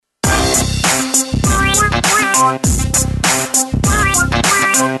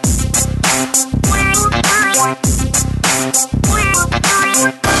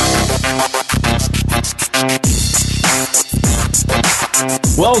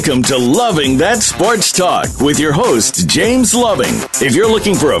Welcome to Loving That Sports Talk with your host, James Loving. If you're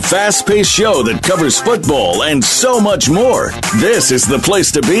looking for a fast-paced show that covers football and so much more, this is the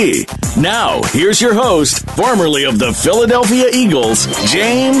place to be. Now, here's your host, formerly of the Philadelphia Eagles,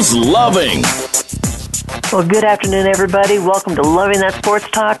 James Loving. Well, good afternoon, everybody. Welcome to Loving That Sports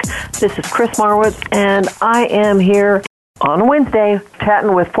Talk. This is Chris Marwitz, and I am here on Wednesday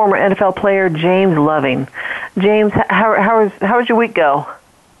chatting with former NFL player James Loving. James, how's your week go?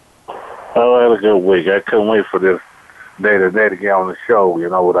 Oh, I had a good week. I couldn't wait for this day to get on the show,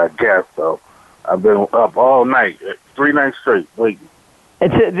 with our guest. So I've been up all night, 3 nights straight, waiting.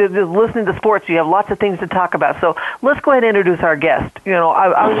 It's listening to sports, you have lots of things to talk about. So let's go ahead and introduce our guest.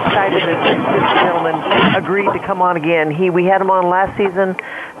 I was excited that this gentleman agreed to come on again. We had him on last season.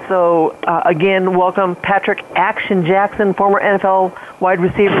 So, again, welcome Patrick Action Jackson, former NFL wide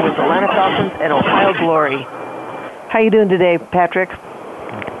receiver with Atlanta Falcons and Ohio Glory. How you doing today, Patrick?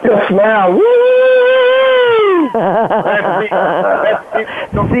 Yes, ma'am. Woo! Glad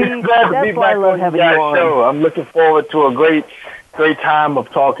to be back on you guys' show. I'm looking forward to a great time of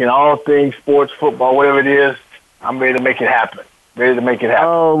talking all things sports, football, whatever it is. I'm ready to make it happen.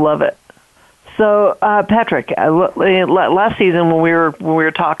 Oh, love it. So, Patrick, last season when we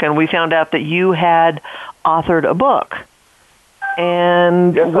were talking, we found out that you had authored a book,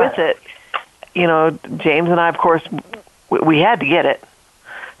 and with it, James and I, of course, we had to get it.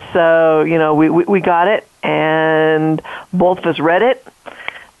 So, we got it, and both of us read it,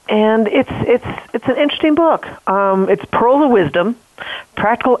 and it's an interesting book. It's Pearls of Wisdom,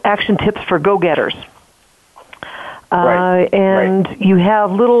 Practical Action Tips for Go-Getters. You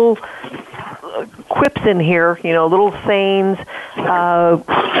have little quips in here, little sayings,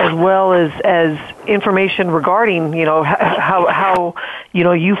 as well as information regarding, how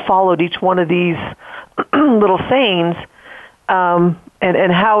you followed each one of these little sayings,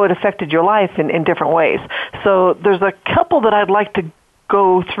 and how it affected your life in different ways. So there's a couple that I'd like to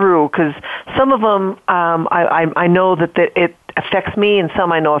go through, because some of them I know that it affects me, and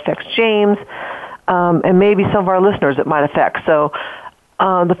some I know affects James, and maybe some of our listeners it might affect. So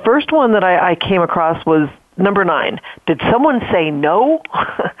the first one that I came across was number 9. Did someone say no?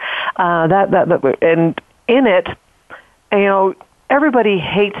 And in it, everybody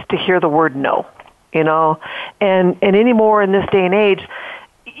hates to hear the word no, and anymore in this day and age,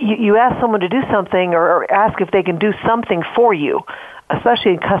 you ask someone to do something or ask if they can do something for you,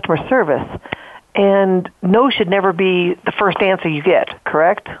 especially in customer service, and no should never be the first answer you get,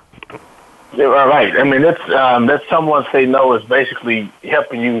 correct? Yeah, right. I mean, that's someone say no is basically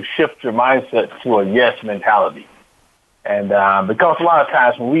helping you shift your mindset to a yes mentality. And because a lot of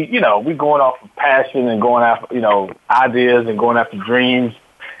times when we going off of passion and going after, ideas and going after dreams,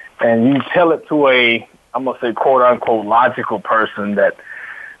 and you tell it to I'm going to say quote unquote logical person that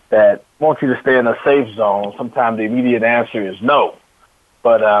wants you to stay in a safe zone, sometimes the immediate answer is no.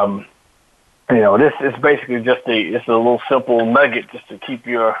 But, this is basically just it's a little simple nugget just to keep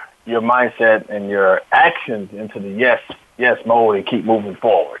your mindset and your actions into the yes mode and keep moving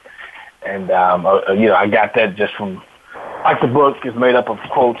forward. And, I got that just from, the book is made up of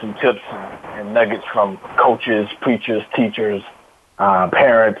quotes and tips and nuggets from coaches, preachers, teachers,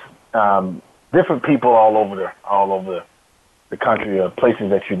 parents, different people all over the country or places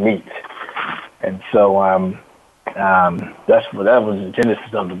that you meet. And so, that was the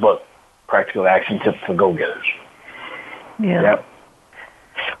genesis of the book, Practical Action Tips for Go-Getters. Yeah. Yep.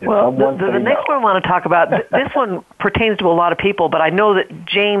 Well, the next one I want to talk about, this one pertains to a lot of people, but I know that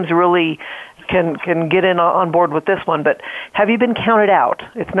James really can get in on board with this one. But have you been counted out?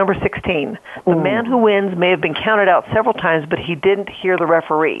 It's number 16. The man who wins may have been counted out several times, but he didn't hear the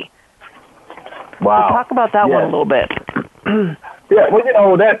referee. Wow. So talk about that one a little bit. Yeah,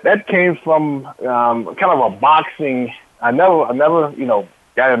 well, that came from kind of a boxing. I never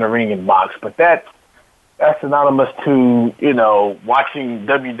got in the ring and box, but that's synonymous to watching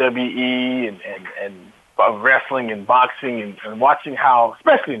WWE and wrestling and boxing and watching how,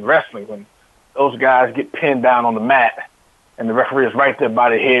 especially in wrestling, when those guys get pinned down on the mat and the referee is right there by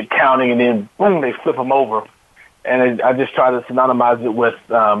the head counting, and then boom, they flip them over. And I just try to synonymize it with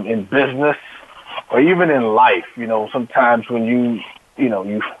in business or even in life. Sometimes when you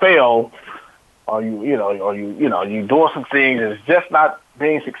fail, or you do some things and it's just not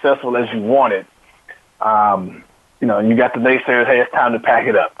being successful as you wanted. You got the naysayers, hey, it's time to pack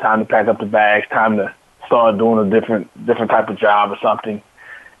it up, time to pack up the bags, time to start doing a different type of job or something.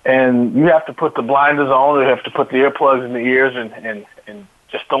 And you have to put the blinders on, or you have to put the earplugs in the ears and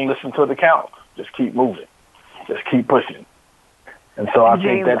just don't listen to the count. Just keep moving. Just keep pushing. And so I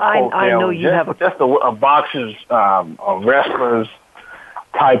think that quote I know you have just a boxer's, a wrestler's,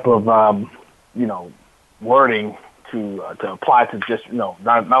 type of wording to apply to just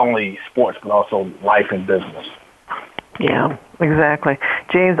not only sports but also life and business. Yeah, exactly.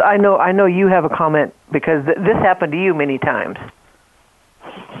 James, I know you have a comment because this happened to you many times.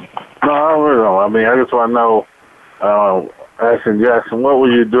 No, I don't really know. I mean, I just want to know, asking Jackson, what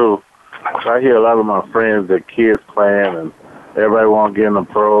would you do? I hear a lot of my friends that kids playing and everybody want to get in the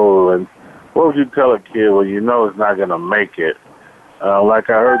pro. And what would you tell a kid when you know it's not going to make it? Like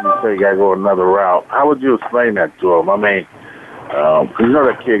I heard you say you got to go another route. How would you explain that to them? I mean, you know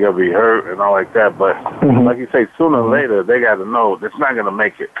that kid going to be hurt and all like that, but like you say, sooner or later, they got to know it's not going to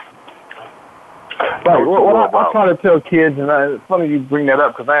make it. Right. What I try to tell kids, and it's funny you bring that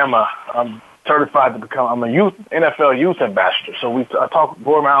up because I'm certified to become. I'm a NFL youth ambassador. So I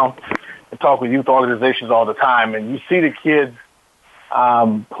go around and talk with youth organizations all the time, and you see the kids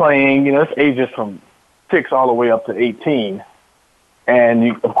playing. It's ages from 6 all the way up to 18.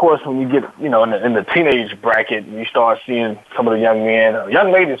 And of course, when you get in the teenage bracket, you start seeing some of the young men,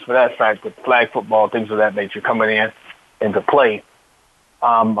 young ladies for that fact, with flag football, things of that nature coming into play.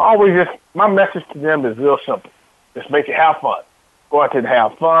 Always my message to them is real simple. Just have fun. Go out there and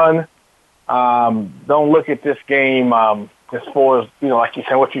have fun. Don't look at this game as far as, like you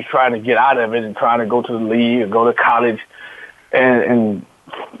said, what you're trying to get out of it and trying to go to the league or go to college. And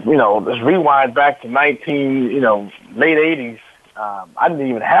let's rewind back to late 80s. I didn't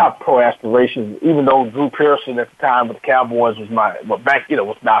even have pro aspirations, even though Drew Pearson at the time with the Cowboys was my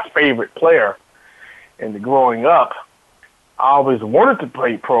favorite player. And growing up, I always wanted to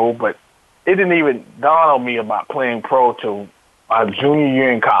play pro, but it didn't even dawn on me about playing pro till my junior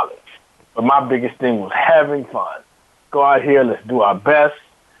year in college. But my biggest thing was having fun. Go out here, let's do our best,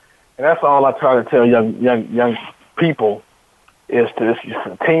 and that's all I try to tell young people is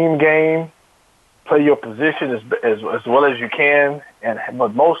it's a team game. Play your position as well as you can,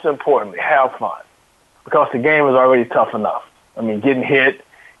 but most importantly, have fun, because the game is already tough enough. I mean, getting hit,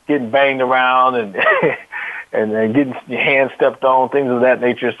 getting banged around, and and getting your hand stepped on, things of that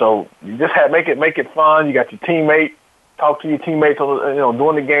nature. So you just make it fun. You got your teammate, talk to your teammates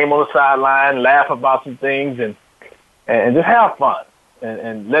during the game on the sideline, laugh about some things, and just have fun,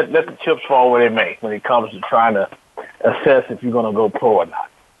 and let the chips fall where they may when it comes to trying to assess if you're going to go pro or not.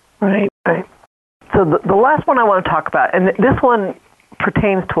 Right. So the last one I want to talk about, and this one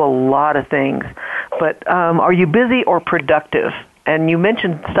pertains to a lot of things, but are you busy or productive? And you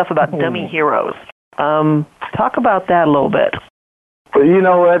mentioned stuff about dummy heroes. Talk about that a little bit.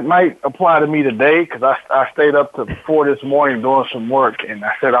 Well, that might apply to me today because I stayed up to 4 this morning doing some work, and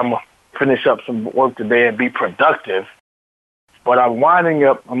I said I'm going to finish up some work today and be productive. But I'm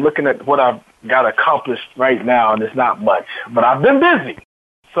looking at what I've got accomplished right now, and it's not much. But I've been busy.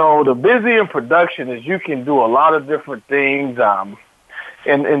 So the busy in production is you can do a lot of different things.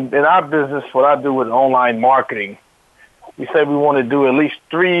 In our business, what I do with online marketing, we say we want to do at least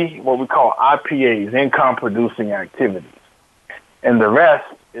 3 what we call IPAs, income producing activities. And the rest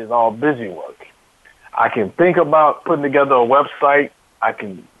is all busy work. I can think about putting together a website. I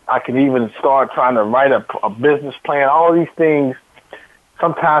can even start trying to write a business plan. All these things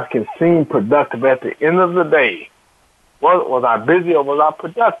sometimes can seem productive. At the end of the day, was I busy or was I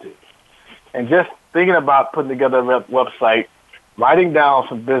productive? And just thinking about putting together a website, writing down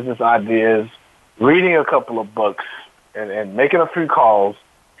some business ideas, reading a couple of books, and making a few calls,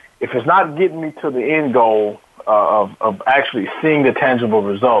 if it's not getting me to the end goal of actually seeing the tangible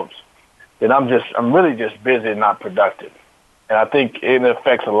results, then I'm really just busy and not productive. And I think it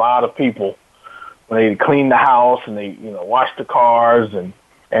affects a lot of people when they clean the house and they wash the cars and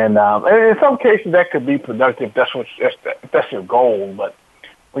in some cases that could be productive if that's your goal. But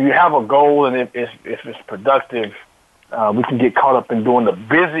when you have a goal and if it's productive, we can get caught up in doing the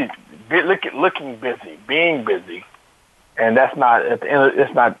busy, looking busy, being busy. And that's not at the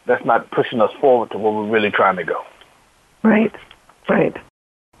end. That's not pushing us forward to where we're really trying to go. Right.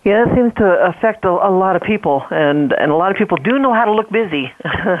 Yeah, that seems to affect a lot of people, and a lot of people do know how to look busy,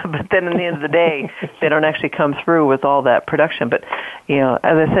 but then in the end of the day, they don't actually come through with all that production. But as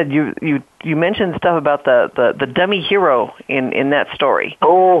I said, you mentioned stuff about the dummy hero in that story.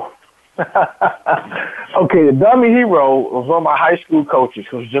 Oh, okay. The dummy hero was one of my high school coaches,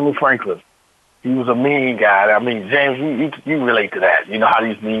 who was Jimmy Franklin. He was a mean guy. I mean, James, you relate to that. You know how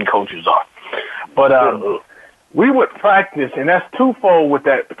these mean coaches are. But we would practice, and that's twofold with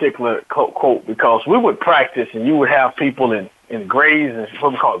that particular quote, because we would practice, and you would have people in grays, and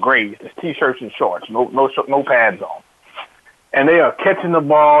what we call grays, it's T-shirts and shorts, no pads on. And they are catching the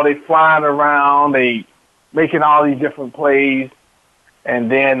ball, they flying around, they making all these different plays,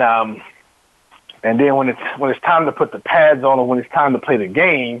 and then And then when it's time to put the pads on or when it's time to play the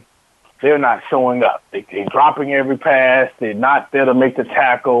game, they're not showing up. They're dropping every pass. They're not there to make the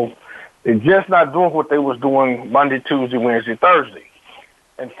tackle. They're just not doing what they was doing Monday, Tuesday, Wednesday, Thursday.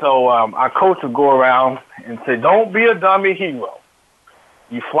 And so our coach would go around and say, don't be a dummy hero.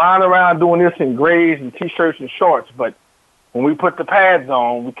 You flying around doing this in grays and T-shirts and shorts, but when we put the pads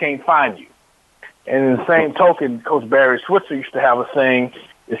on, we can't find you. And in the same token, Coach Barry Switzer used to have a saying,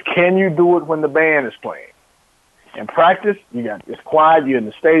 is can you do it when the band is playing? In practice, it's quiet, you're in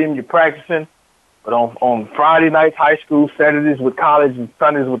the stadium, you're practicing, but on Friday nights, high school, Saturdays with college, and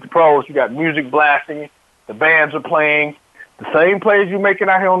Sundays with the pros, you got music blasting, the bands are playing, the same plays you're making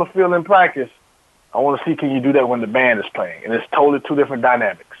out here on the field in practice. I want to see can you do that when the band is playing, and it's totally two different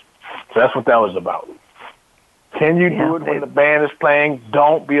dynamics. So that's what that was about. Can you do it when the band is playing?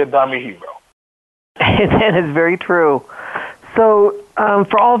 Don't be a dummy hero. That is very true. So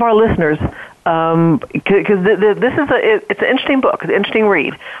for all of our listeners, because this is it's an interesting book, it's an interesting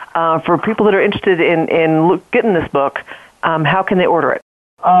read. For people that are interested in getting this book, how can they order it?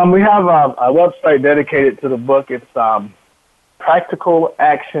 We have a website dedicated to the book. It's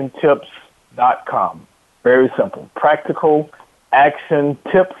practicalactiontips.com. Very simple. Practical Action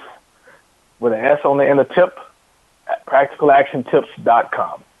Tips with an S on the end of tip.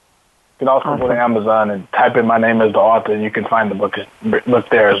 Practicalactiontips.com. You can also go to Amazon and type in my name as the author, and you can find the book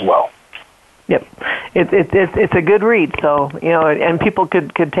there as well. Yep, it's a good read. So and people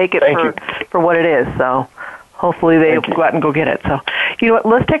could take it for what it is. So hopefully they go out and go get it. So you know what?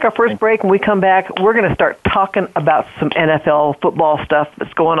 Let's take our first break. When we come back, we're going to start talking about some NFL football stuff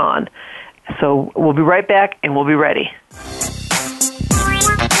that's going on. So we'll be right back, and we'll be ready.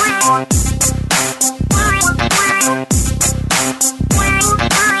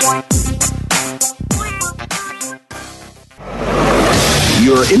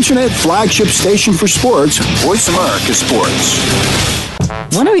 Your internet flagship station for sports, Voice America Sports.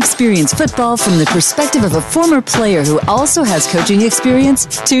 Want to experience football from the perspective of a former player who also has coaching experience?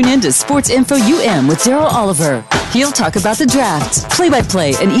 Tune in to Sports Info UM with Daryl Oliver. He'll talk about the draft,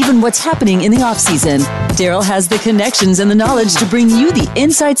 play-by-play, and even what's happening in the offseason. Daryl has the connections and the knowledge to bring you the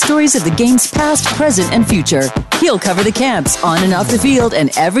inside stories of the game's past, present, and future. He'll cover the camps, on and off the field,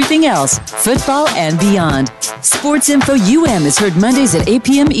 and everything else, football and beyond. Sports Info UM is heard Mondays at 8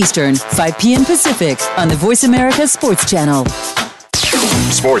 p.m. Eastern, 5 p.m. Pacific on the Voice America Sports Channel.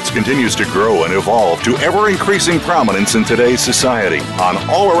 Sports continues to grow and evolve to ever-increasing prominence in today's society. On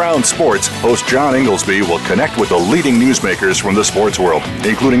All Around Sports, host John Inglesby will connect with the leading newsmakers from the sports world,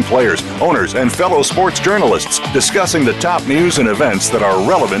 including players, owners, and fellow sports journalists, discussing the top news and events that are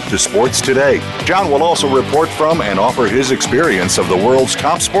relevant to sports today. John will also report from and offer his experience of the world's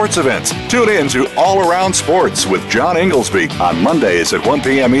top sports events. Tune in to All Around Sports with John Inglesby on Mondays at 1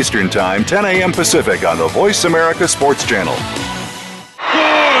 p.m. Eastern Time, 10 a.m. Pacific on the Voice America Sports Channel.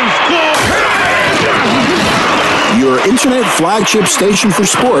 Your internet flagship station for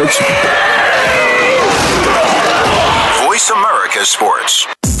sports, Voice America Sports.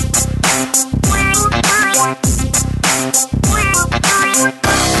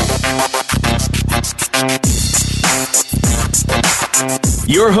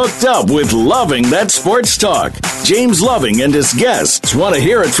 You're hooked up with Loving That Sports Talk. James Loving and his guests want to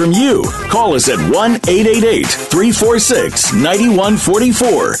hear it from you. Call us at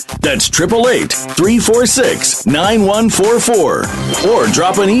 1-888-346-9144. That's 888-346-9144. Or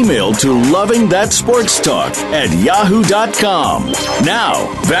drop an email to lovingthatsportstalk@yahoo.com.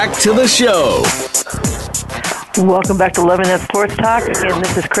 Now, back to the show. Welcome back to Loving That Sports Talk. Again,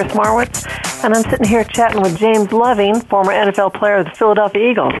 this is Chris Marwitz, and I'm sitting here chatting with James Loving, former NFL player of the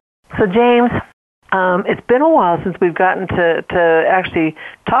Philadelphia Eagles. So, James, it's been a while since we've gotten to actually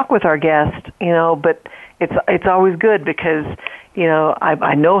talk with our guest, but it's always good because,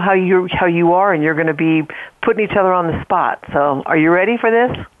 I know how you are, and you're going to be putting each other on the spot. So, are you ready for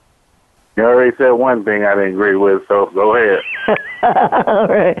this? You already said one thing I didn't agree with, so go ahead. All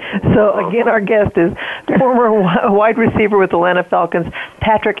right. So, again, our guest is former wide receiver with the Atlanta Falcons,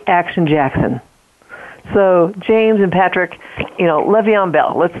 Patrick Action Jackson. So, James and Patrick, Le'Veon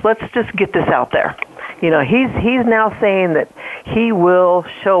Bell, let's just get this out there. He's now saying that he will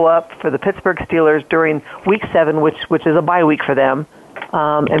show up for the Pittsburgh Steelers during Week 7, which is a bye week for them,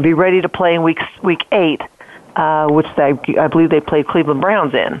 and be ready to play in Week 8, which I believe they played Cleveland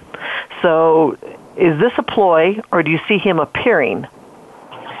Browns in. So, is this a ploy, or do you see him appearing?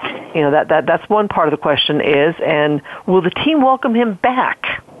 That's one part of the question is, and will the team welcome him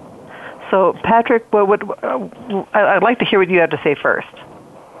back? So, Patrick, I'd like to hear what you have to say first.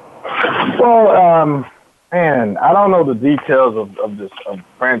 Well, Man, I don't know the details of this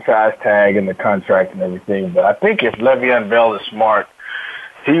franchise tag and the contract and everything, but I think if Le'Veon Bell is smart,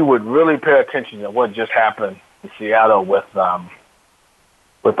 he would really pay attention to what just happened in Seattle with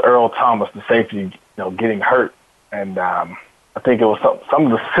Earl Thomas, the safety, getting hurt, and I think it was some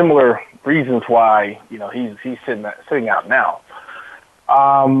of the similar reasons why he's sitting out now.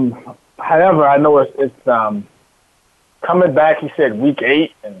 However, I know it's coming back. He said week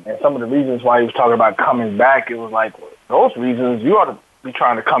 8, and some of the reasons why he was talking about coming back, it was like those reasons you ought to be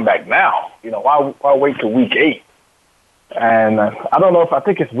trying to come back now. Why wait till week 8? And I don't know if I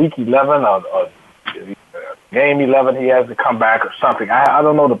think it's week 11 or game 11 he has to come back or something. I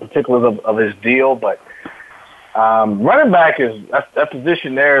don't know the particulars of his deal, but running back that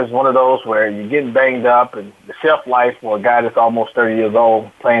position there is one of those where you're getting banged up, and the shelf life for a guy that's almost 30 years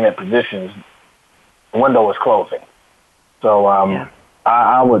old playing that position, the window is closing. So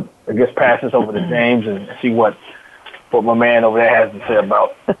I would, pass this over to James and see what my man over there has to say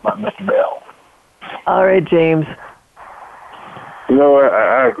about Mr. Bell. All right, James.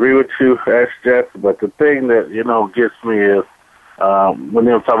 I agree with you, Ash Jackson, but the thing that, gets me is when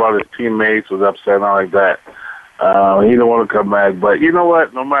they were talking about his teammates was upset and all like that. He don't want to come back. But you know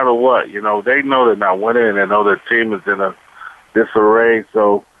what? No matter what, they know they're not winning, and they know their team is in a disarray.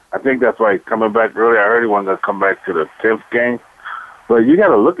 So I think that's why he's coming back early. I heard he wanted to come back to the 10th game. But you got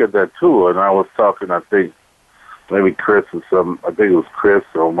to look at that, too. And I was talking, I think, maybe Chris or something. I think it was Chris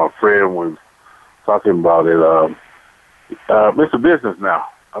or my friend was talking about it. It's a business now.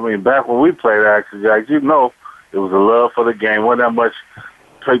 I mean, back when we played Action Jacks, it was a love for the game. Wasn't that much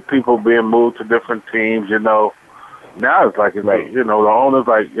people being moved to different teams, Now it's like, the owner's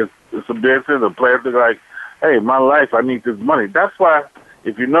like, it's a business. The players are like, hey, my life, I need this money. That's why,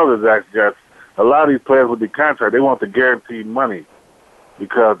 if you notice, Action Jacks, a lot of these players with the contract, they want the guaranteed money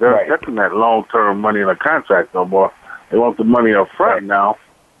because they're getting that long-term money in a contract no more. They want the money up front now.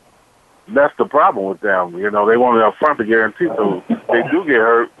 That's the problem with them. They want it up front to guarantee. So if they do get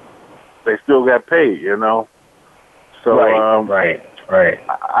hurt, they still got paid, So, right.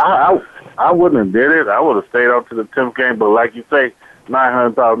 I wouldn't have did it. I would have stayed out to the 10th game. But like you say,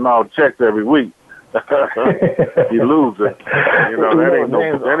 $900,000 checks every week. You lose it.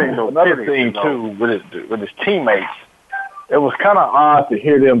 That ain't no another kidding, thing, too, with his teammates, it was kind of odd to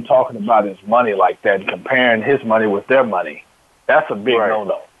hear them talking about his money like that and comparing his money with their money. That's a big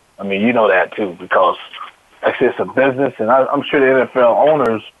no-no. I mean, you know that, too, because it's a business, and I'm sure the NFL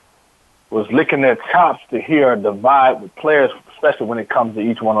owners was licking their chops to hear a divide with players, especially when it comes to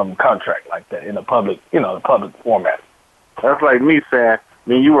each one of them contract like that in the public, the public format. That's like me saying,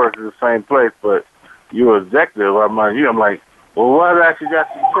 you work at the same place, but you're an executive. I'm like, well, why did I actually got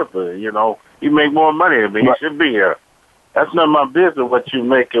you tripping? You make more money than me. You should be here. That's not my business what you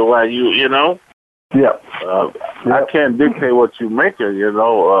make and why Yeah. I can't dictate what you make or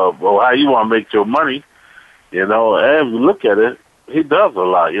how you want to make your money. And if you look at it, he does a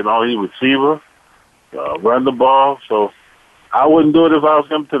lot. He receiver, run the ball. So I wouldn't do it if I was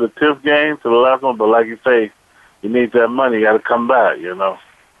him to the 10th game, to the last one. But like you say, you need that money. You got to come back,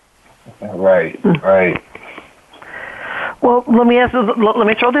 Right. Well, let me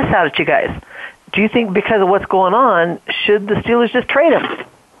throw this out at you guys. Do you think because of what's going on, should the Steelers just trade him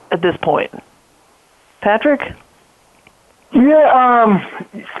at this point? Patrick? Yeah,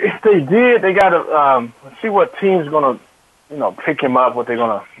 if they did, they got to see what team's going to, pick him up, what they're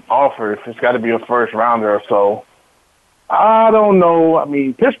going to offer. If it's got to be a first rounder or so. I don't know. I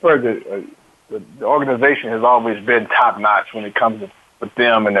mean, Pittsburgh, the organization has always been top notch when it comes to with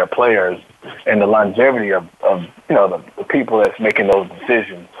them and their players and the longevity of the people that's making those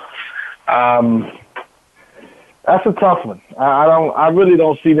decisions. That's a tough one. I really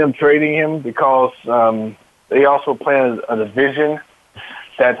don't see them trading him because they also play in a division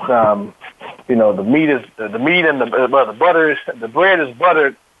that the meat and the bread is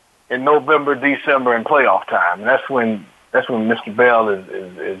buttered in November, December, and playoff time. And that's when Mr. Bell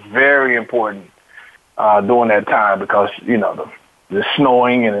is very important during that time because the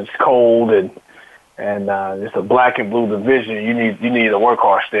snowing and it's cold and it's a black and blue division. You need a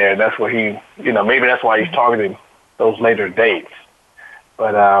workhorse there. And that's where maybe that's why he's targeting those later dates.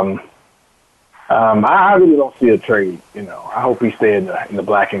 But I really don't see a trade. I hope he stays in the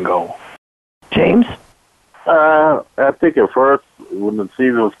black and gold. James? I think at first when the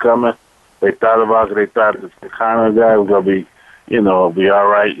season was coming, they thought about it. They thought the kind of guy was gonna be, be all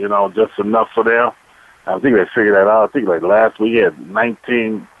right. Just enough for them. I think they figured that out. I think like last week he had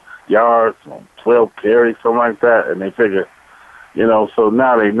 19 yards, 12 carries, something like that, and they figured, so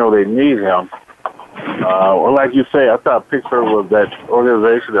now they know they need him. Well, like you say, I thought Pittsburgh was that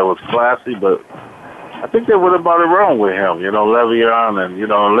organization that was classy, but I think they would have brought it wrong with him. Le'Veon and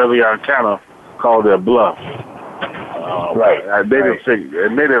Le'Veon kind of called their bluff. Right. They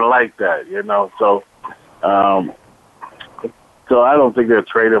didn't like that. So I don't think they'll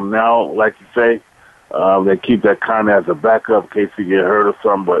trade him now, like you say. They keep that kind of as a backup in case he get hurt or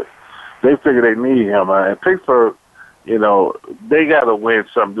something. But they figure they need him. And Pittsburgh, they got to win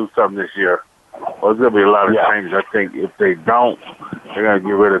something, do something this year. Well, there's going to be a lot of changes. I think if they don't, they're going to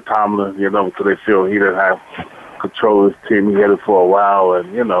get rid of Tomlin, because they feel he doesn't have control of his team. He had it for a while, and,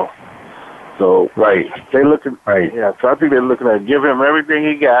 So, they're looking, yeah, so I think they're looking at give him everything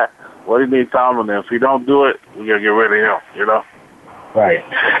he got, what he needs Tomlin, and if he don't do it, we're going to get rid of him, Right.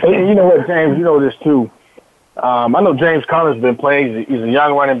 And you know what, James, you know this too. I know James Conner's been playing. He's a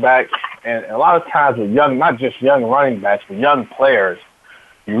young running back, and a lot of times with not just young running backs, but young players,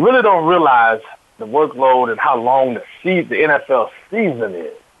 you really don't realize the workload and how long the NFL season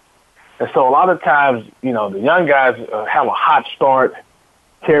is. And so a lot of times, the young guys have a hot start,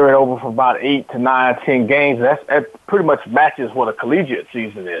 carry it over for about 8 to 9, 10 games. That pretty much matches what a collegiate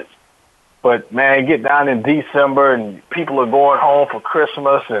season is. But, man, get down in December and people are going home for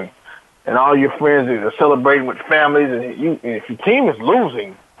Christmas and all your friends are celebrating with families. And if your team is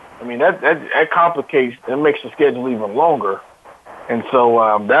losing, I mean, that complicates, that makes the schedule even longer. And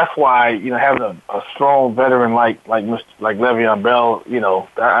so that's why, having a strong veteran like Le'Veon Bell,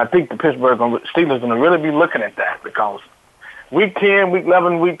 I think the Pittsburgh Steelers are going to really be looking at that because Week 10, Week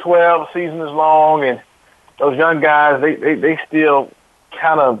 11, Week 12, the season is long, and those young guys, they still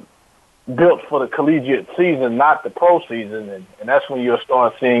kind of built for the collegiate season, not the pro season, and that's when you'll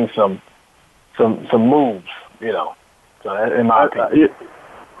start seeing some moves, So that, in my opinion.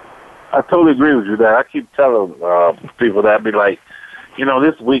 I totally agree with you that. I keep telling people that. I'd be like,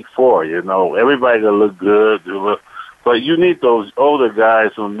 this week 4, everybody gonna look good, but you need those older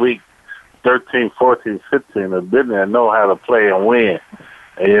guys in week 13, 14, 15 have been there and know how to play and win.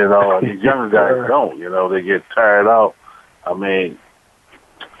 And, and these younger guys don't, they get tired out. I mean,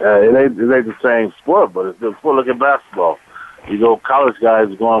 it ain't the same sport, but it's the sport. Look at basketball. College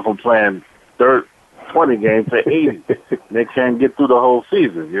guys going from playing 20 games to 80. They can't get through the whole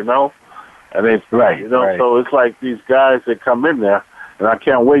season, And they, so it's like these guys that come in there, and I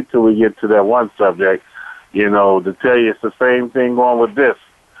can't wait till we get to that one subject, to tell you it's the same thing going with this.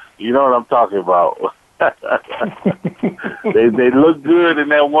 You know what I'm talking about. They look good in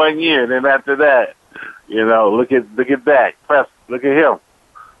that 1 year, and then after that, look at Dak. Look at him.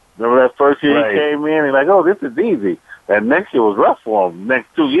 Remember that first year he came in, and oh, this is easy. That next year was rough for him.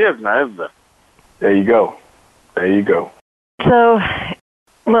 Next 2 years now, isn't it? There you go. So,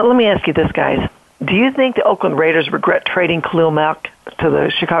 let me ask you this, guys. Do you think the Oakland Raiders regret trading Khalil Mack to the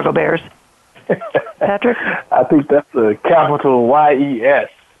Chicago Bears? Patrick? I think that's a capital YES.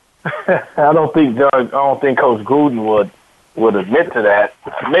 I don't think Coach Gruden would admit to that.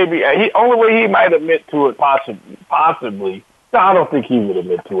 Maybe only way he might admit to it possibly. No, I don't think he would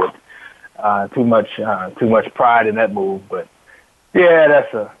admit to it. Too much pride in that move. But yeah,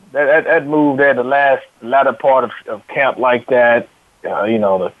 that move there, the latter part of camp like that.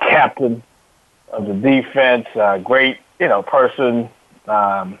 The captain of the defense, great person.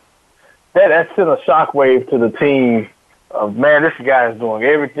 That sent a shockwave to the team. Of man, this guy is doing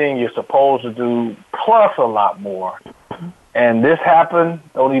everything you're supposed to do, plus a lot more. And this happened.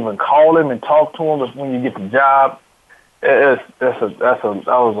 Don't even call him and talk to him when you get the job. That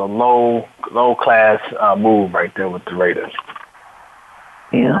was a low class move right there with the Raiders.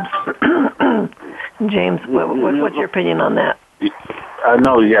 Yeah. James, what's your opinion on that? I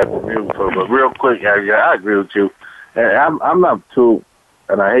know you have to agree with her, but real quick, I agree with you. And I'm not too,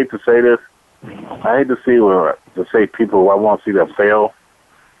 and I hate to say this, I hate to say people I want to see them fail,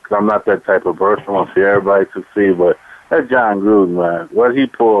 because I'm not that type of person. I want to see everybody succeed, but that John Gruden, man, what he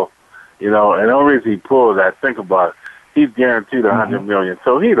pulled, and the only reason he pulled that, think about it, he's guaranteed $100 million,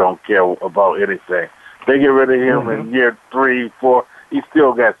 so he don't care about anything. They get rid of him in year 3, 4, he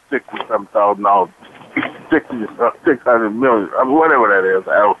still got $60,000, $600 million, whatever that is,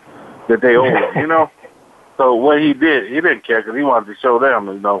 that they owe him, So what he did, he didn't care because he wanted to show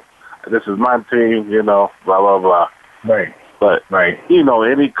them, this is my team, blah, blah, blah. Right. But,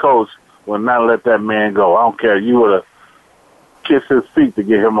 any coach will not let that man go. I don't care. You would have kissed his feet to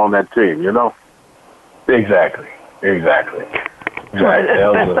get him on that team, Exactly.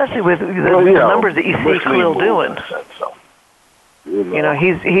 Especially with the numbers that you see Khalil doing.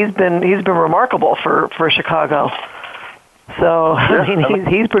 He's been remarkable for Chicago. So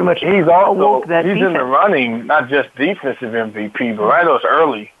he's pretty much he's in the running, not just defensive MVP, but right it's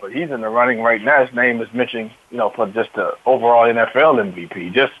early, but he's in the running right now. His name is mentioned, for just the overall NFL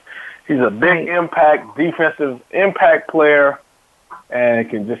MVP. Just he's a big impact, defensive impact player, and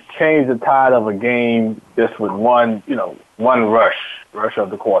can just change the tide of a game just with one rush of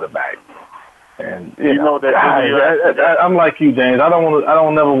the quarterback. And you know that I'm like you, James. I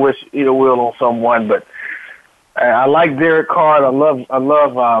don't never wish ill will on someone, but I like Derek Carr. I love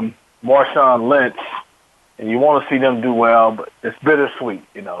Marshawn Lynch, and you want to see them do well, but it's bittersweet.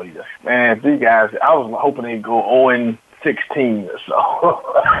 You know, man, these guys. I was hoping they'd go 0-16 or so.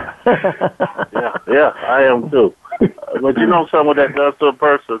 yeah, I am too. But you know, someone that does to a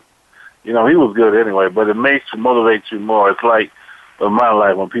person, you know, he was good anyway, but it motivates you more. It's like in my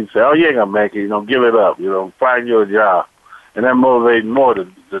life when people say, "Oh, you ain't gonna make it," give it up. Find you a job, and that motivates more to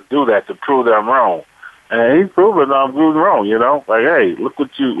do that, to prove that I'm wrong. And he's proven I'm wrong. Like, hey, look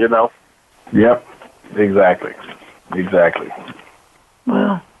what you. Yep, exactly.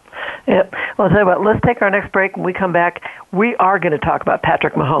 Well, yep. Well, I'll tell you what. Let's take our next break. When we come back, we are going to talk about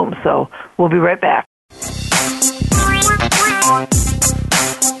Patrick Mahomes. So we'll be right back.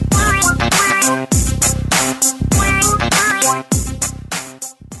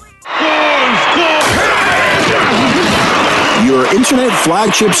 Your internet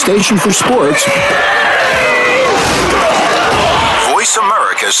flagship station for sports. Voice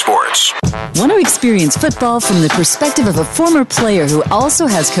America Sports. Want to experience football from the perspective of a former player who also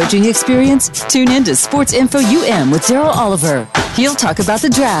has coaching experience? Tune in to Sports Info UM with Daryl Oliver. He'll talk about the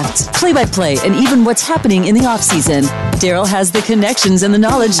drafts, play-by-play, and even what's happening in the offseason. Daryl has the connections and the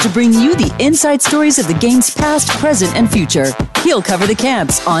knowledge to bring you the inside stories of the game's past, present, and future. He'll cover the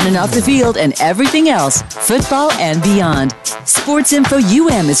camps, on and off the field, and everything else, football and beyond. Sports Info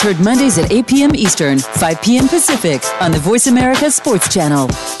UM is heard Mondays at 8 p.m. Eastern, 5 p.m. Pacific on the Voice America Sports Channel.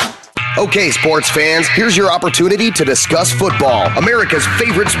 Okay, sports fans, here's your opportunity to discuss football, America's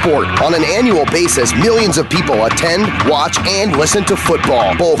favorite sport. On an annual basis, millions of people attend, watch, and listen to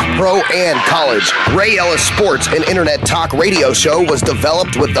football, both pro and college. Ray Ellis Sports, an internet talk radio show, was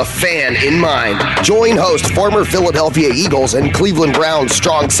developed with the fan in mind. Join host, former Philadelphia Eagles and Cleveland Browns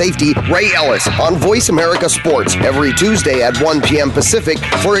strong safety Ray Ellis on Voice America Sports every Tuesday at 1 p.m. Pacific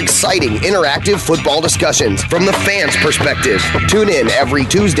for exciting, interactive football discussions from the fans' perspective. Tune in every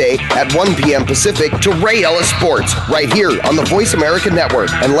Tuesday at 1 p.m. Pacific to Ray Ellis Sports right here on the Voice America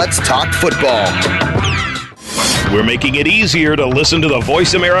Network, and let's talk football. We're making it easier to listen to the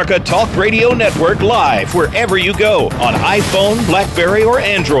Voice America Talk Radio Network live wherever you go on iPhone, BlackBerry, or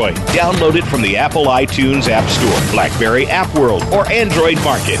Android. Download it from the Apple iTunes App Store, BlackBerry App World, or Android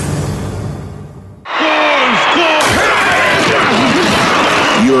Market.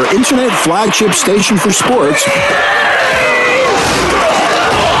 Your internet flagship station for sports.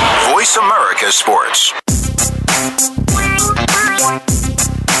 Voice America Sports.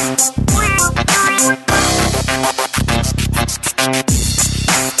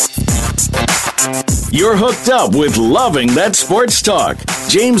 You're hooked up with Loving That Sports Talk.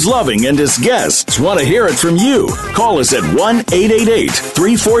 James Loving and his guests want to hear it from you. Call us at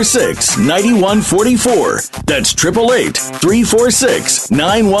 1-888-346-9144. That's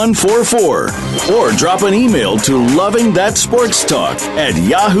 888-346-9144. Or drop an email to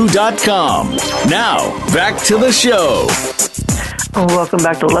lovingthatsportstalk@yahoo.com. Now, back to the show. Welcome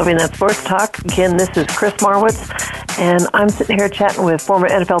back to Loving That Sports Talk. Again, this is Chris Marwitz, and I'm sitting here chatting with former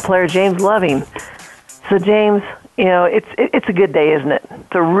NFL player James Loving. So, James, it's a good day, isn't it?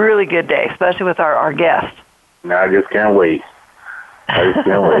 It's a really good day, especially with our guest. I just can't wait.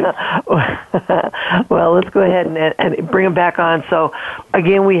 Well, let's go ahead and bring him back on. So,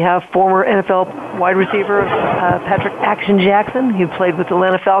 again, we have former NFL wide receiver Patrick Action Jackson. He played with the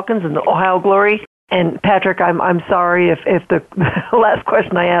Atlanta Falcons and the Ohio Glory. And Patrick, I'm sorry if the last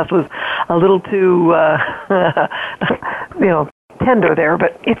question I asked was a little too tender there,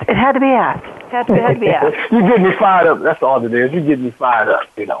 but it had to be asked. Had to be asked. You get me fired up. That's all it is. You get me fired up.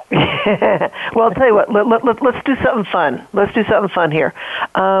 Well, I'll tell you what. Let's do something fun. Let's do something fun here.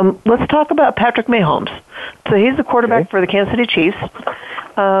 Let's talk about Patrick Mahomes. So he's the quarterback for the Kansas City Chiefs.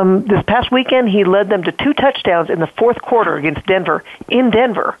 This past weekend, he led them to 2 touchdowns in the fourth quarter against Denver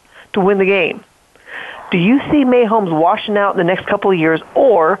to win the game. Do you see Mahomes washing out in the next couple of years,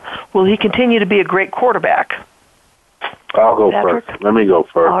 or will he continue to be a great quarterback? I'll go Patrick? first. Let me go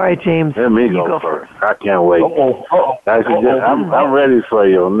first. All right, James. Let me go first. I can't wait. I'm ready for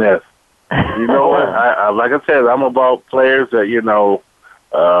you on this. You know what? I like I said, I'm about players that,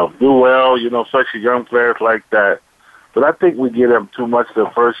 do well, especially young players like that. But I think we give them too much the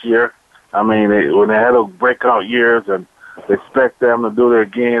first year. I mean, when they had those breakout years and expect them to do it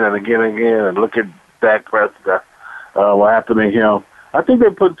again and again and again, and look at Dak Prescott, what happened to him. I think they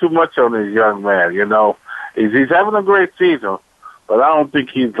put too much on this young man, He's having a great season, but I don't think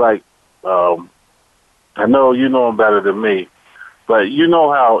he's like I know you know him better than me, but you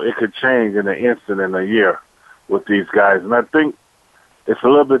know how it could change in an instant in a year with these guys. And I think it's a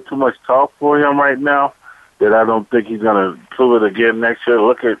little bit too much talk for him right now that I don't think he's going to prove it again next year.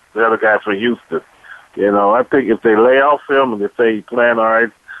 Look at the other guy for Houston. I think if they lay off him and they say he's playing all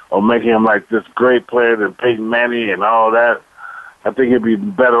right or making him like this great player than Peyton Manning and all that, I think he'd be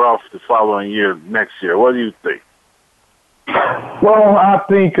better off the following year, next year. What do you think? Well, I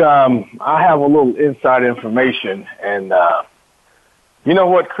think I have a little inside information, and you know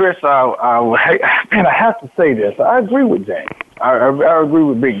what, Chris? I have to say this. I agree with James. I agree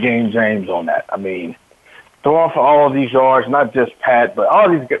with Big Game James on that. I mean, throwing for all of these yards, not just Pat, but all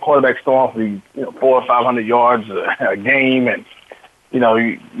these quarterbacks throwing for these 400 or 500 yards a game, and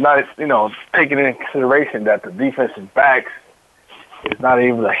not taking into consideration that the defensive backs is not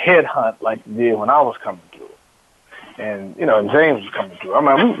able to headhunt like they did when I was coming through. And, and James was coming through. I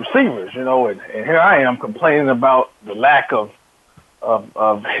mean, we receivers, and here I am complaining about the lack of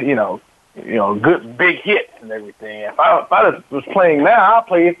good big hits and everything. If I was playing now, I'll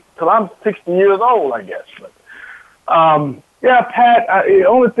play till I'm 60 years old, I guess. But, Pat,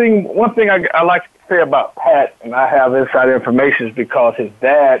 one thing I like to say about Pat, and I have inside information, is because his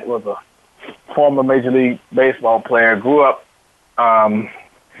dad was a former Major League Baseball player, grew up,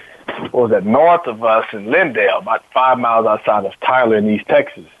 north of us in Lindale, about 5 miles outside of Tyler in East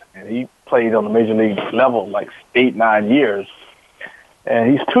Texas. And he played on the Major League level like 8-9 years.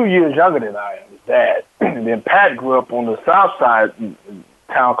 And he's 2 years younger than I am, his dad. And then Pat grew up on the south side in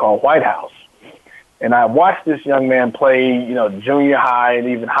a town called White House. And I watched this young man play, junior high and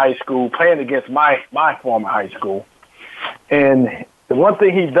even high school, playing against my former high school. And the one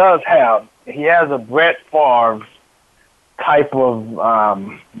thing he does have, he has a Brett Favre type of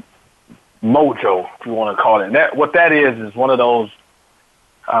mojo, if you want to call it. What that is one of those,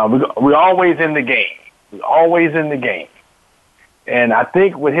 we're always in the game. We're always in the game. And I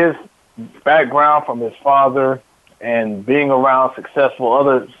think with his background from his father and being around successful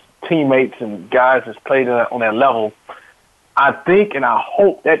other teammates and guys that's played on that level, I think and I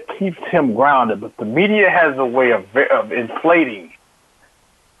hope that keeps him grounded. But the media has a way of inflating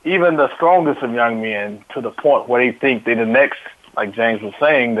even the strongest of young men to the point where they think they're the next, like James was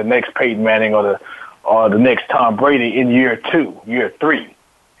saying, the next Peyton Manning or the next Tom Brady in year 2, year 3.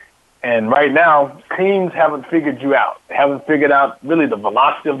 And right now, teams haven't figured you out. They haven't figured out really the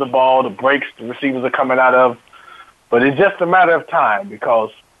velocity of the ball, the breaks the receivers are coming out of. But it's just a matter of time, because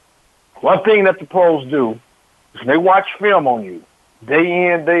one thing that the pros do is they watch film on you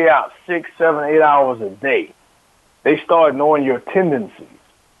day in, day out, 6, 7, 8 hours a day. They start knowing your tendencies.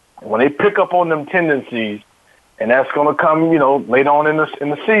 And when they pick up on them tendencies, and that's going to come, later on in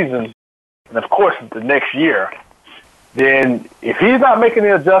the season, and of course the next year, then if he's not making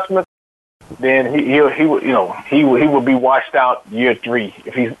the adjustments, then he will be washed out year 3.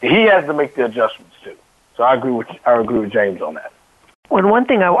 If he has to make the adjustments too. So I agree with James on that. Well, one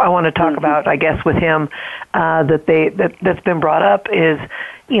thing I want to talk about, I guess, with him that's been brought up is,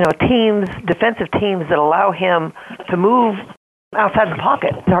 defensive teams that allow him to move outside the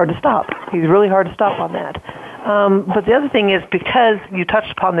pocket. It's hard to stop. He's really hard to stop on that. But the other thing is, because you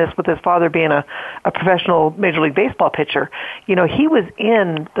touched upon this with his father being a professional Major League Baseball pitcher, he was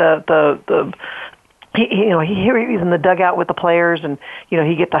in he was in the dugout with the players, and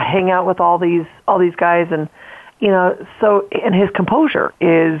he get to hang out with all these guys, and and his composure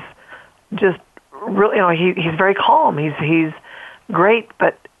is just really, he's very calm. He's great.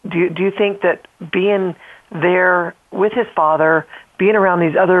 But do you think that being there with his father, being around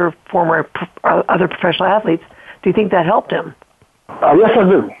these other other professional athletes, do you think that helped him? Yes, I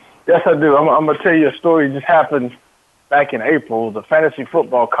do. Yes, I do. I'm going to tell you a story that just happened back in April, the Fantasy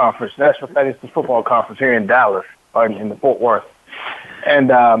Football Conference, National Fantasy Football Conference here in Dallas, in the Fort Worth.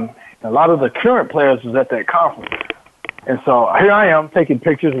 And a lot of the current players was at that conference. And so here I am taking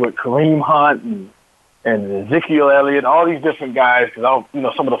pictures with Kareem Hunt and Ezekiel Elliott, all these different guys, because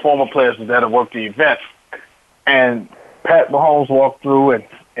some of the former players was there to work the event. And Pat Mahomes walked through,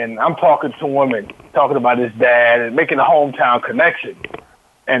 and I'm talking to him and talking about his dad and making a hometown connection.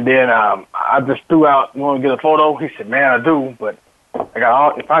 And then I just threw out, "You want to get a photo?" He said, "Man, I do, but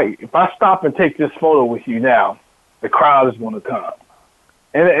if I stop and take this photo with you now, the crowd is going to come."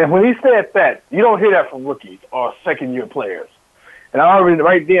 And when he said that, you don't hear that from rookies or second-year players. And I already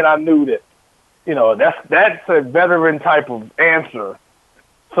right then I knew that, that's a veteran type of answer.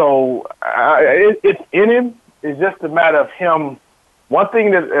 So it's in him. It's just a matter of him. One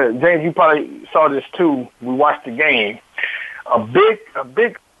thing that James, you probably saw this too. We watched the game. A big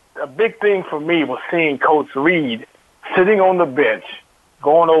thing for me was seeing Coach Reed sitting on the bench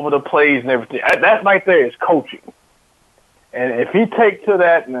going over the plays and everything. That right there is coaching. And if he takes to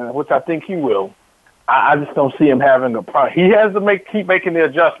that, which I think he will, I just don't see him having a problem. He has to keep making the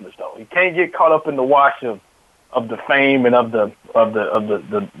adjustments, though. He can't get caught up in the wash of the fame and of the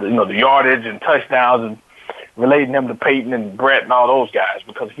yardage and touchdowns and relating them to Peyton and Brett and all those guys.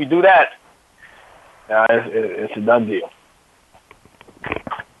 Because if you do that, it's a done deal.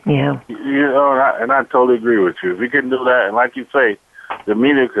 Yeah. And I totally agree with you. If you can do that, and like you say, the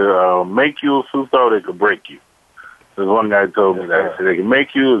media could make you so they could break you. There's one guy told me that. He said they can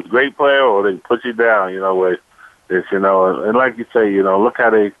make you a great player or they can put you down, where it's, and like you say, look how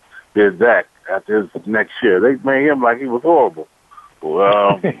they did Dak after his next year. They made him like he was horrible.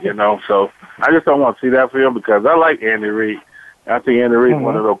 So I just don't want to see that for him because I like Andy Reid. I think Andy Reid is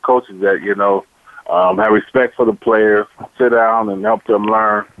one of those coaches that, have respect for the players, sit down and help them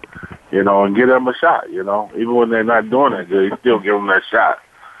learn, and give them a shot, Even when they're not doing it good, you still give them that shot.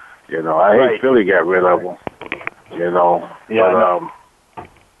 I hate Philly got rid of him,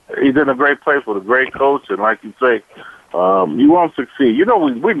 he's in a great place with a great coach, and like you say, you won't succeed.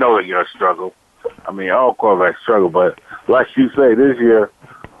 We know that you're a struggle. I mean, all quarterbacks struggle, but like you say, this year,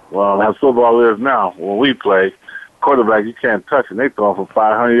 how football is now, when we play, quarterback you can't touch, and they throw for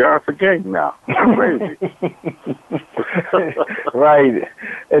 500 yards a game now. It's crazy. Right.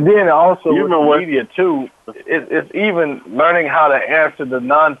 And then also with the media, too, it's even learning how to answer the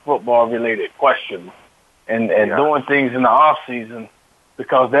non-football related questions and doing things in the off-season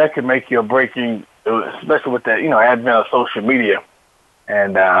because that can make you or break you, especially with that, advent of social media.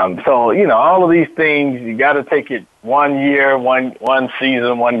 And so, all of these things, you got to take it 1 year, one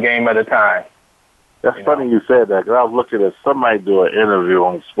season, one game at a time. That's funny you said that, because I was looking at somebody do an interview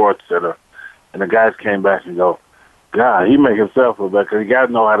on SportsCenter, and the guys came back and go, God, he make himself look bad, because you got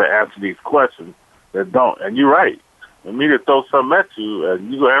to know how to answer these questions that don't. And you're right. The media throw something at you,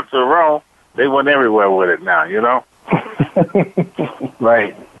 and you go answer it wrong, they went everywhere with it now,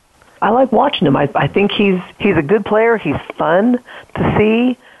 Right. I like watching him. I think he's a good player. He's fun to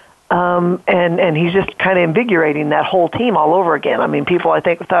see. And he's just kind of invigorating that whole team all over again. I mean, people, I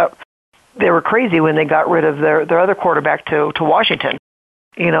think, thought they were crazy when they got rid of their other quarterback to Washington,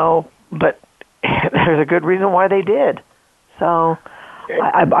 but there's a good reason why they did. So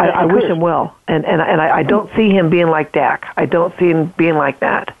I wish him well. And I don't see him being like Dak. I don't see him being like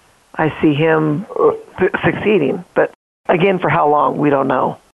that. I see him succeeding. But, again, for how long, we don't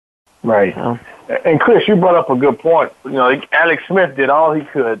know. Right. So. And, Chris, you brought up a good point. Alex Smith did all he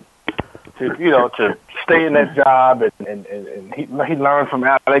could to stay in that job, and he learned from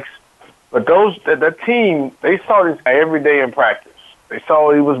Alex. But that team, they saw this guy every day in practice. They saw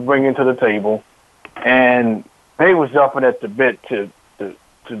what he was bringing to the table, and they was jumping at the bit to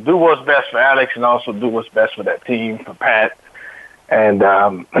do what's best for Alex and also do what's best for that team, for Pat. And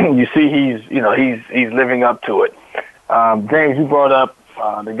you see, he's living up to it. James, you brought up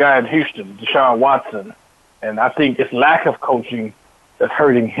the guy in Houston, Deshaun Watson, and I think it's lack of coaching that's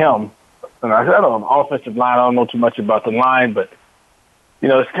hurting him. And I don't know, offensive line, I don't know too much about the line, but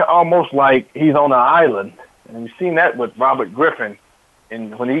it's almost like he's on an island. And we've seen that with Robert Griffin,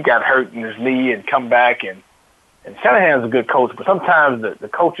 and when he got hurt in his knee and come back. And Shanahan's a good coach, but sometimes the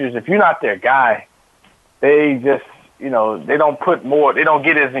coaches, if you're not their guy, they just, they don't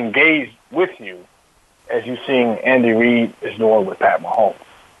get as engaged with you as you've seen Andy Reid is doing with Pat Mahomes.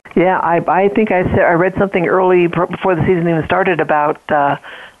 Yeah, I think I read something early before the season even started about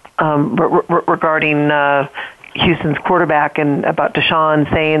regarding Houston's quarterback and about Deshaun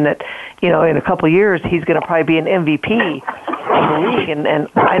saying that, in a couple of years he's going to probably be an MVP of the league, and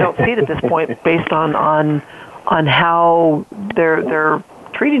I don't see it at this point based on how they're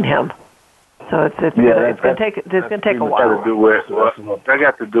treating him. So it's going to take a while. That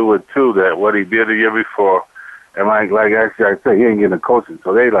got to do with too that what he did the year before, and like actually I said, he ain't getting a coaching,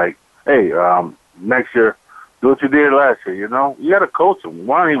 so they like, hey, next year do what you did last year. You got to coach him.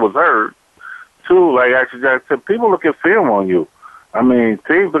 One, he was hurt. Two, like actually I said, people look at film on you. I mean,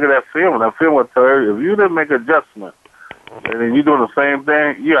 teams look at that film, and that film will tell you if you didn't make adjustments, and then you're doing the same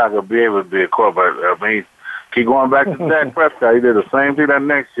thing, you're not going to be able to be a quarterback. I mean, keep going back to Dak Prescott. He did the same thing that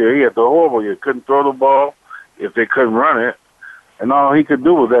next year. He had the horrible year. Couldn't throw the ball if they couldn't run it. And all he could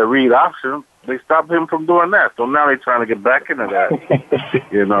do was that read option. They stopped him from doing that. So now they're trying to get back into that,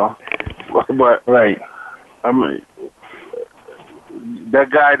 But, right. I mean, that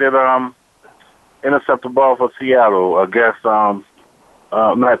guy that intercepted the ball for Seattle against, not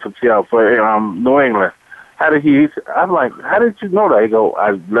for Seattle, for New England, I'm like, how did you know that? He go,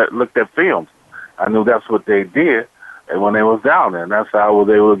 I looked at films. I knew that's what they did, and when they was down there, and that's how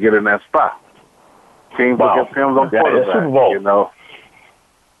they would get in that spot. Teams look at films on quarterback,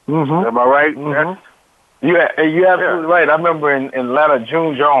 Mm-hmm. Am I right? Mm-hmm. You're absolutely right. I remember in Atlanta,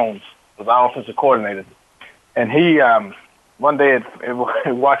 June Jones was our offensive coordinator, and he one day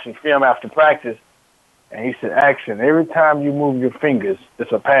watching film after practice, and he said, "Action! Every time you move your fingers,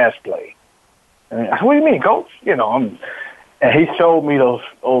 it's a pass play." And I said, "What do you mean, Coach?" And he showed me those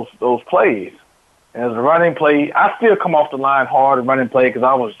plays. And as a running play, I still come off the line hard and running play because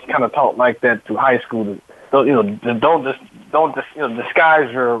I was kind of taught like that through high school. Don't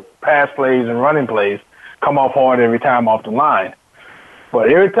disguise your pass plays and running plays. Come off hard every time off the line.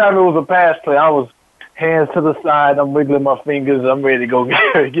 But every time it was a pass play, I was hands to the side. I'm wiggling my fingers. I'm ready to go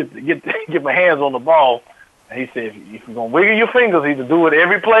get my hands on the ball. And he said, if you're gonna wiggle your fingers, either do it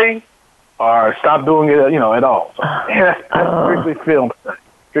every play or stop doing it, at all. So that's strictly filmed.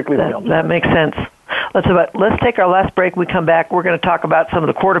 That makes sense. Let's take our last break. When we come back, we're going to talk about some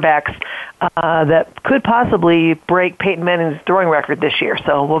of the quarterbacks that could possibly break Peyton Manning's throwing record this year.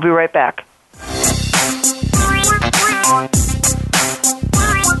 So we'll be right back.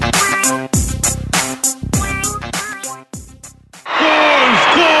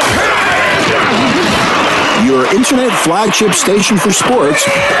 Your internet flagship station for sports.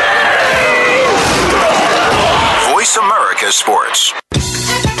 Voice America Sports.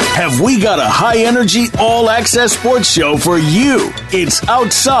 Have we got a high-energy, all-access sports show for you? It's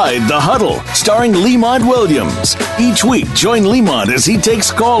Outside the Huddle, starring Lemont Williams. Each week, join Lemont as he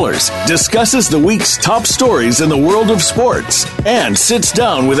takes callers, discusses the week's top stories in the world of sports, and sits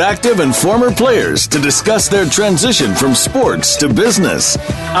down with active and former players to discuss their transition from sports to business.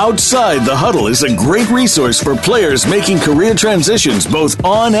 Outside the Huddle is a great resource for players making career transitions both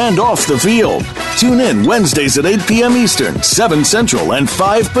on and off the field. Tune in Wednesdays at 8 p.m. Eastern, 7 Central, and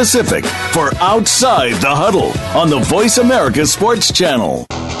 5 Pacific for Outside the Huddle on the Voice America Sports Channel.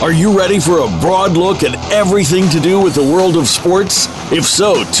 Are you ready for a broad look at everything to do with the world of sports? If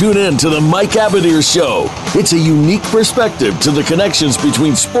so, tune in to the Mike Abadir Show. It's a unique perspective to the connections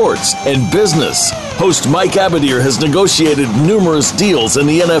between sports and business. Host Mike Abadir has negotiated numerous deals in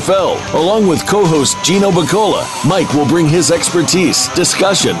the NFL. Along with co-host Gino Bacola, Mike will bring his expertise,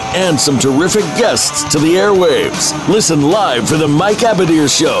 discussion, and some terrific guests to the airwaves. Listen live for the Mike Abadir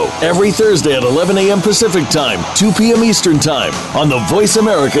Show every Thursday at 11 a.m. Pacific Time, 2 p.m. Eastern Time on the Voice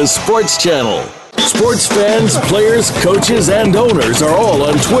America Sports Channel. Sports fans, players, coaches, and owners are all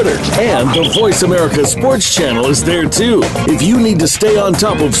on Twitter, and the Voice America Sports Channel is there too. If you need to stay on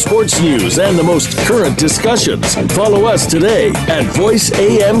top of sports news and the most current discussions, follow us today at Voice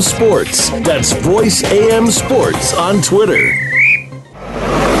AM Sports. That's Voice AM Sports on Twitter.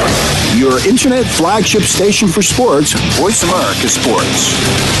 Your internet flagship station for sports, Voice America Sports.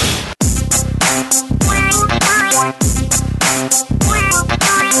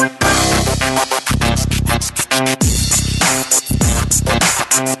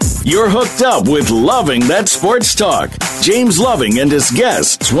 You're hooked up with Loving That Sports Talk. James Loving and his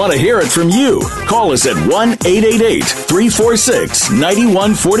guests want to hear it from you. Call us at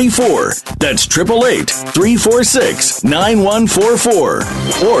 1-888-346-9144. That's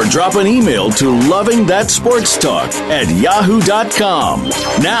 888-346-9144. Or drop an email to lovingthatsportstalk@yahoo.com.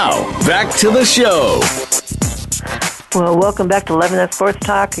 Now, back to the show. Well, welcome back to Loving That Sports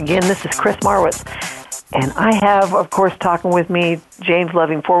Talk. Again, this is Chris Marwitz. And I have, of course, talking with me, James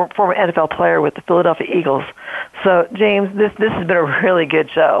Loving, former NFL player with the Philadelphia Eagles. So, James, this has been a really good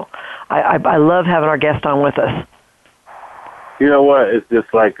show. I love having our guest on with us. You know what? It's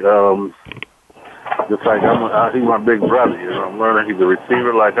just like he's my big brother. I'm learning. He's a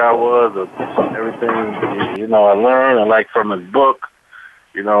receiver like I was. Everything, I learn. And like from his book,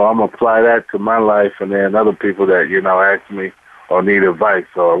 I'm going to apply that to my life and then other people that, ask me or need advice.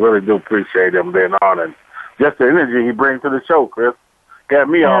 So I really do appreciate him being on and just the energy he brings to the show, Chris. Got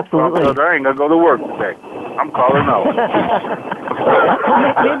me off. Absolutely. I ain't going to go to work today. I'm calling out.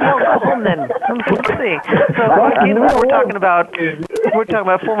 Maybe I'll go home then. Let's see. So again, we're talking about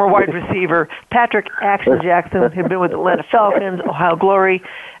former wide receiver Patrick Action Jackson, who's been with Atlanta Falcons, Ohio Glory.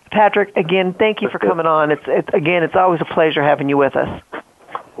 Patrick, again, thank you for coming on. It's always a pleasure having you with us.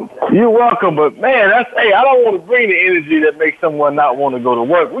 You're welcome, but man, I don't want to bring the energy that makes someone not want to go to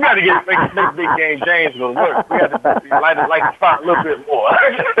work. We got to make Big Game James go to work. We got to light the spot a little bit more.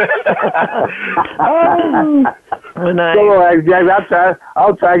 Nice. Come on, Jack.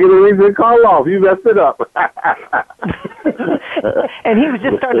 I'll try to get a reason to call off. You messed it up. And he was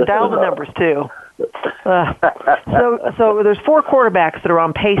just starting to dial the numbers too. So there's 4 quarterbacks that are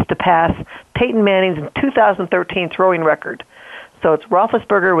on pace to pass Peyton Manning's 2013 throwing record. So it's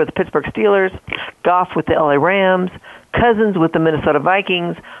Roethlisberger with the Pittsburgh Steelers, Goff with the LA Rams, Cousins with the Minnesota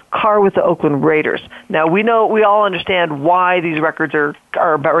Vikings, Carr with the Oakland Raiders. Now, we all understand why these records are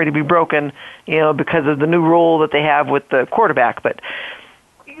about ready to be broken, because of the new rule that they have with the quarterback. But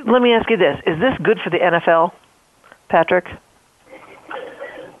let me ask you this. Is this good for the NFL, Patrick?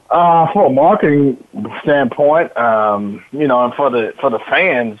 For a marketing standpoint, and for the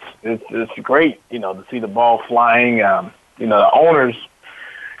fans, it's great, to see the ball flying. The owners,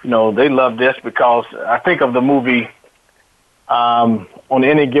 they love this because I think of the movie On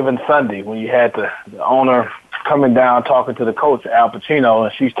Any Given Sunday when you had the owner coming down talking to the coach, Al Pacino,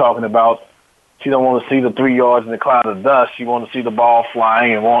 and she's talking about she don't want to see the 3 yards in the cloud of dust. She wants to see the ball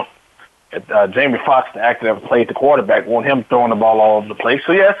flying and want Jamie Foxx, the actor that played the quarterback, want him throwing the ball all over the place.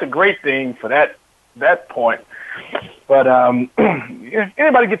 So, yeah, it's a great thing for that point. But if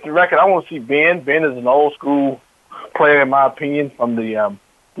anybody gets the record, I want to see Ben. Ben is an old-school player, in my opinion.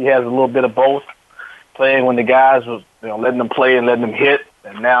 He has a little bit of both, playing when the guys was letting them play and letting them hit.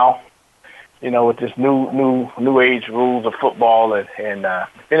 And now, with this new age rules of football, and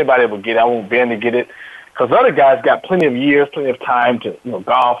if anybody will get it, I want Ben to get it. Because other guys got plenty of years, plenty of time to,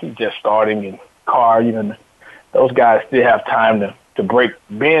 golf, he's just starting, and Carr, those guys still have time to break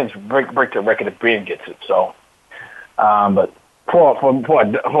the record if Ben gets it. So, but for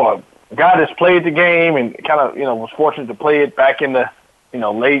a guy that's played the game and kind of, was fortunate to play it back in the,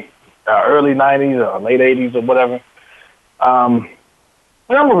 early 90s or late 80s or whatever, I'm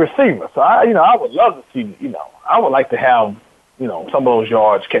a receiver. So, I would love to see, I would like to have, some of those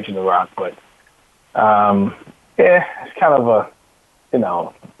yards catching the rock, but it's kind of a,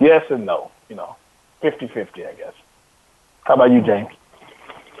 yes and no, 50-50, I guess. How about you, James?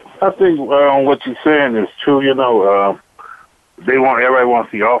 I think what you're saying is true. Everybody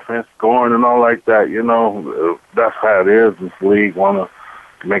wants the offense scoring and all like that. That's how it is. This league want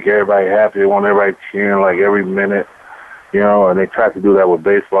to make everybody happy. They want everybody cheering like every minute. And they try to do that with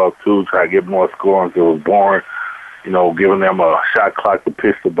baseball too. Try to get more scoring. It was boring. Giving them a shot clock to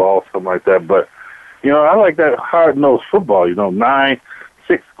pitch the ball, something like that. But I like that hard-nosed football, 9-6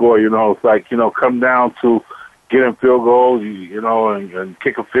 score, it's like, come down to getting field goals, and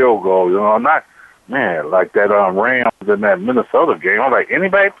kick a field goal, not, man, like that Rams in that Minnesota game. I'm like,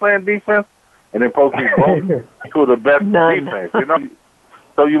 anybody playing defense? And they're supposed to be both two of the best defense,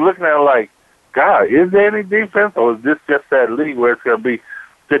 So you're looking at it like, God, is there any defense, or is this just that league where it's going to be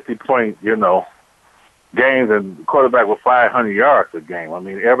 50-point, games and quarterback with 500 yards a game? I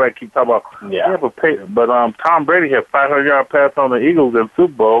mean, everybody keeps talking about, but Tom Brady had 500-yard pass on the Eagles in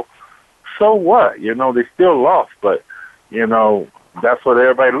Super Bowl. So what? They still lost, but that's what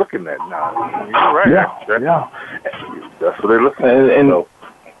everybody's looking at now. You're right. That's what they're looking at.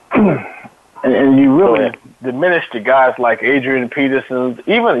 And you really diminish the guys like Adrian Peterson,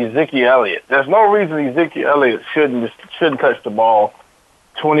 even Ezekiel Elliott. There's no reason Ezekiel Elliott shouldn't touch the ball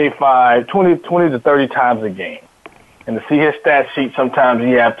 20 to 30 times a game. And to see his stat sheet, sometimes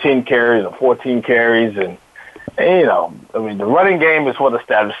he have 10 carries or 14 carries. And the running game is what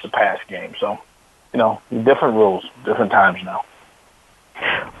established the pass game. So, different rules, different times now.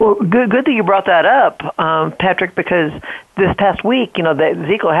 Well, good that you brought that up, Patrick, because this past week,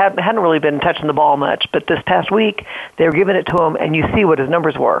 Ezekiel hadn't really been touching the ball much, but this past week they were giving it to him, and you see what his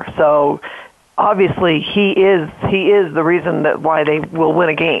numbers were. So obviously he is the reason why they will win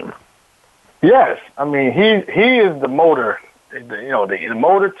a game. Yes, I mean he is the motor, the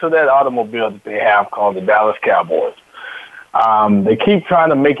motor to that automobile that they have called the Dallas Cowboys. They keep trying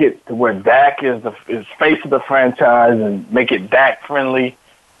to make it to where Dak is face of the franchise and make it Dak friendly.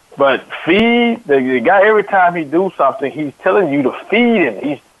 But feed the guy every time he do something, he's telling you to feed him.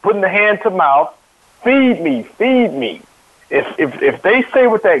 He's putting the hand to mouth. Feed me, feed me. If they stay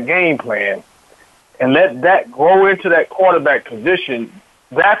with that game plan and let Dak grow into that quarterback position,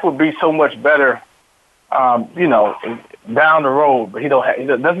 Dak would be so much better, down the road. But he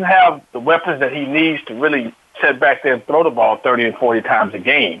doesn't have the weapons that he needs to really sit back there and throw the ball 30 and 40 times a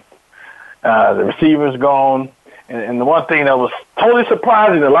game. The receiver's gone. And the one thing that was totally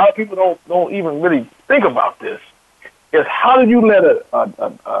surprising, a lot of people don't even really think about this, is how did you let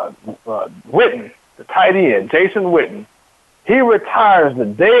Witten, the tight end, Jason Witten, he retires the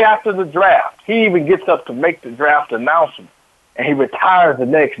day after the draft. He even gets up to make the draft announcement, and he retires the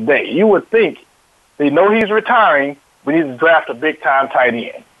next day. You would think they know he's retiring, we need to draft a big-time tight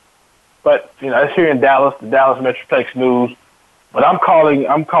end. But, it's here in Dallas, the Dallas Metroplex News. But I'm calling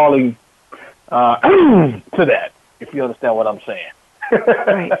to that, if you understand what I'm saying.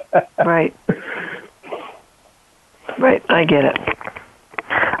 Right. I get it.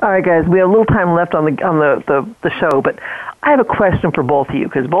 All right, guys, we have a little time left on the show, but I have a question for both of you,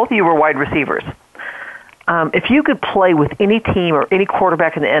 because both of you were wide receivers. If you could play with any team or any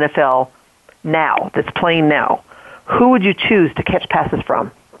quarterback in the NFL now, that's playing now, who would you choose to catch passes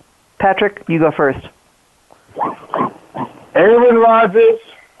from? Patrick, you go first. Aaron Rodgers,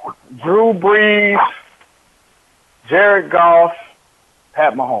 Drew Brees, Jared Goff,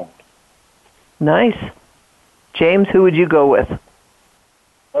 Pat Mahomes. Nice. James, who would you go with?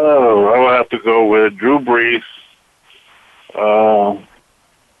 Oh, I would have to go with Drew Brees.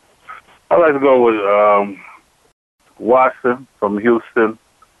 I'd like to go with Watson from Houston.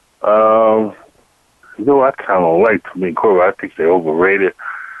 I kind of like to mean quarterback. I think they're overrated.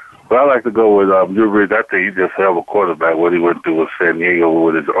 But I like to go with Drew Brees. I think he just held a quarterback what he went through with San Diego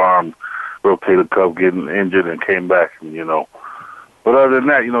with his arm rotator cuff getting injured and came back, But other than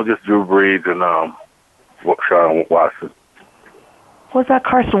that, just Drew Brees and Sean Watson. What about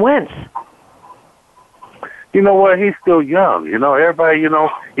Carson Wentz? You know what? He's still young. Everybody,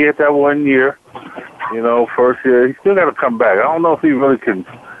 he had that 1 year, first year. He still got to come back. I don't know if he really can.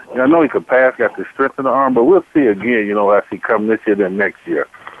 I know he could pass, got the strength in the arm, but we'll see again, as he come this year, then next year.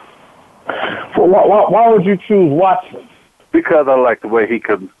 Well, why would you choose Watson? Because I like the way he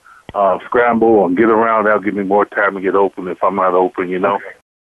can scramble and get around. That'll give me more time to get open if I'm not open,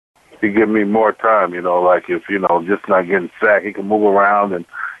 He give me more time, like if, just not getting sacked, he can move around and,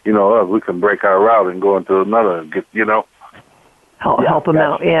 we can break our route and go into another and get, Help him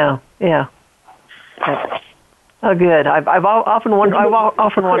out, yeah. Oh, good. I've often wanted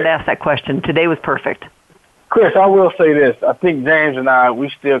to ask that question. Today was perfect. Chris, I will say this. I think James and I, we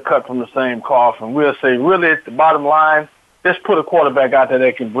still cut from the same cloth, and we'll say, really, at the bottom line, just put a quarterback out there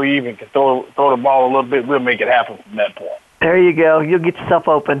that can breathe and can throw the ball a little bit. We'll make it happen from that point. There you go. You'll get yourself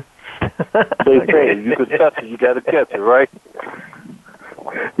open. They say you can touch it, you got to catch it, right?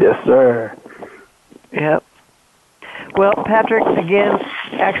 Yes, sir. Yep. Well, Patrick, again,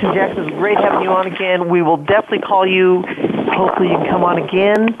 Action Jackson, it's great having you on again. We will definitely call you. Hopefully, you can come on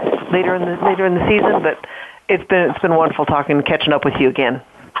again later in the season. But it's been wonderful talking and catching up with you again.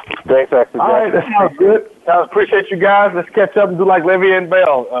 Thanks, Action Jackson. All right, that sounds good. I appreciate you guys. Let's catch up and do like Le'Veon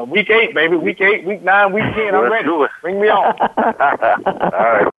Bell. Week 8, baby. Week 8, Week 9, Week 10. I'm ready. Bring me on. All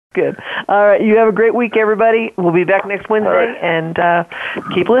right. Good. All right. You have a great week, everybody. We'll be back next Wednesday, and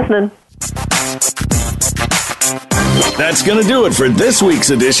keep listening. That's going to do it for this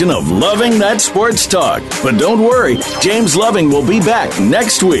week's edition of Loving That Sports Talk. But don't worry, James Loving will be back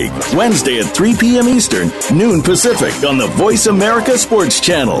next week, Wednesday at 3 p.m. Eastern, noon Pacific, on the Voice America Sports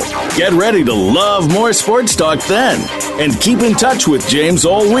Channel. Get ready to love more sports talk then. And keep in touch with James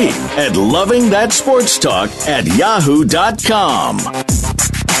all week at lovingthatsportstalk@yahoo.com.